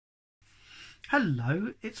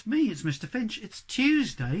Hello, it's me, it's Mr. Finch. It's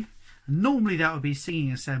Tuesday, and normally that would be singing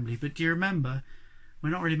assembly, but do you remember, we're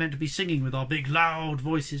not really meant to be singing with our big loud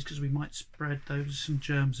voices because we might spread some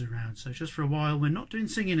germs around. So just for a while, we're not doing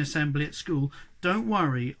singing assembly at school. Don't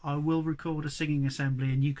worry, I will record a singing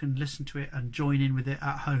assembly and you can listen to it and join in with it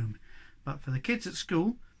at home. But for the kids at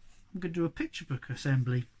school, I'm going to do a picture book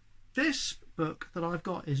assembly. This book that I've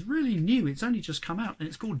got is really new. It's only just come out and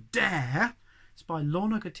it's called Dare. It's by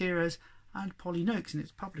Lorna Gutierrez and Polly Noakes, and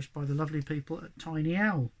it's published by the lovely people at Tiny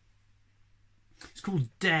Owl. It's called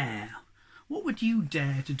Dare. What would you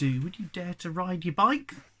dare to do? Would you dare to ride your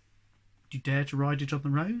bike? Would you dare to ride it on the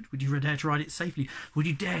road? Would you dare to ride it safely? Would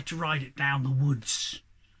you dare to ride it down the woods?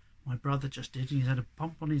 My brother just did, and he's had a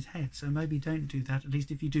bump on his head, so maybe don't do that. At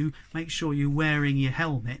least if you do, make sure you're wearing your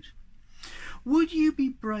helmet. Would you be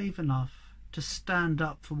brave enough to stand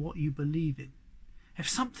up for what you believe in? If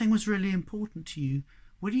something was really important to you,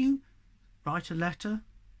 would you write a letter,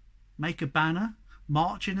 make a banner,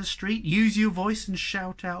 march in a street, use your voice and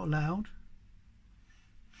shout out loud?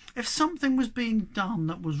 If something was being done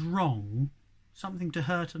that was wrong, something to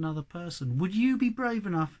hurt another person, would you be brave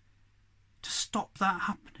enough to stop that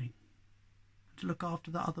happening, to look after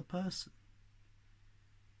that other person?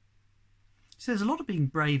 So there's a lot of being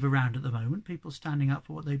brave around at the moment, people standing up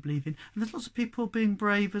for what they believe in, and there's lots of people being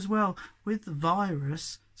brave as well. With the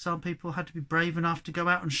virus, some people had to be brave enough to go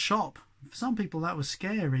out and shop. For some people that was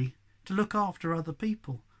scary, to look after other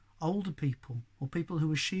people, older people, or people who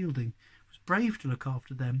were shielding. It was brave to look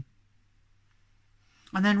after them.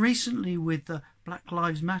 And then recently with the Black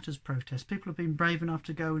Lives Matter protest, people have been brave enough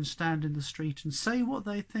to go and stand in the street and say what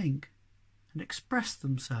they think and express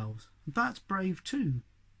themselves. And that's brave too.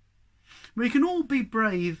 We can all be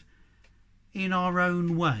brave in our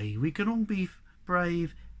own way. We can all be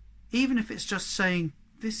brave, even if it's just saying,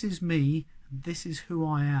 this is me, and this is who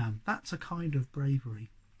I am. That's a kind of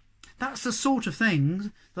bravery. That's the sort of things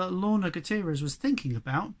that Lorna Gutierrez was thinking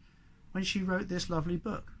about when she wrote this lovely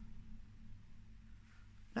book.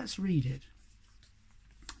 Let's read it.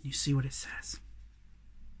 You see what it says.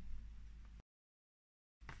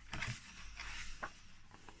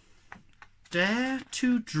 Dare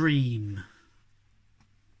to dream.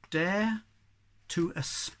 Dare to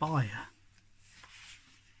aspire.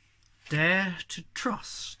 Dare to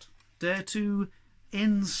trust. Dare to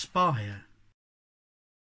inspire.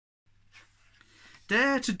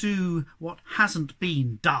 Dare to do what hasn't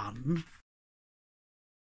been done.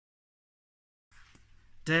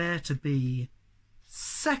 Dare to be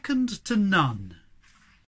second to none.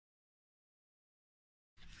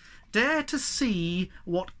 Dare to see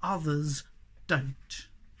what others don't.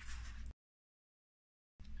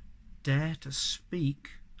 Dare to speak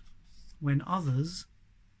when others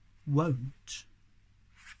won't.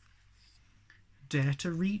 Dare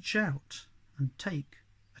to reach out and take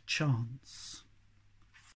a chance.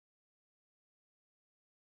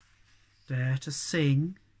 Dare to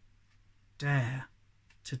sing. Dare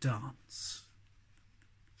to dance.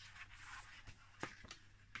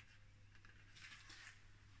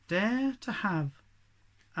 Dare to have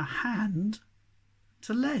a hand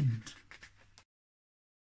to lend.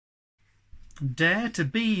 Dare to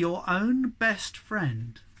be your own best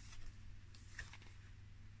friend.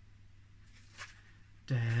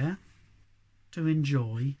 Dare to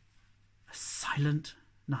enjoy a silent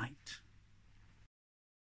night.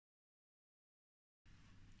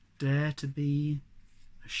 Dare to be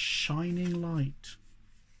a shining light.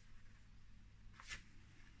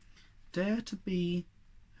 Dare to be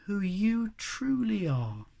who you truly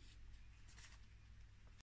are.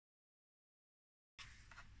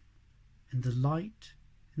 In the light,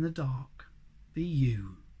 in the dark, be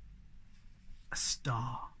you, a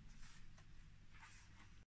star.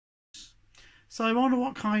 So I wonder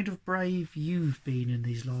what kind of brave you've been in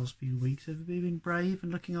these last few weeks. Have you been brave and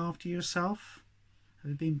looking after yourself?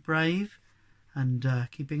 Have you been brave and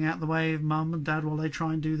keeping out the way of mum and dad while they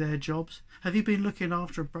try and do their jobs? Have you been looking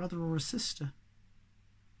after a brother or a sister?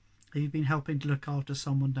 Have you been helping to look after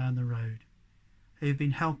someone down the road? Have you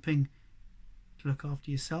been helping to look after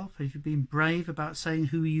yourself? Have you been brave about saying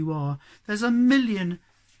who you are? There's a million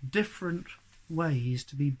different ways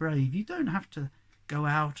to be brave. You don't have to go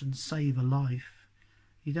out and save a life.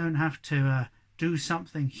 You don't have to do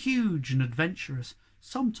something huge and adventurous.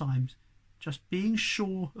 Sometimes just being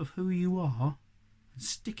sure of who you are and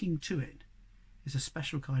sticking to it is a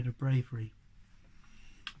special kind of bravery.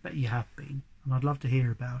 I bet you have been, and I'd love to hear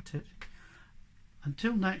about it.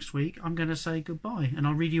 Until next week, I'm going to say goodbye, and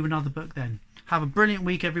I'll read you another book then. Have a brilliant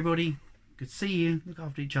week, everybody. Good to see you. Look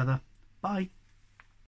after each other. Bye.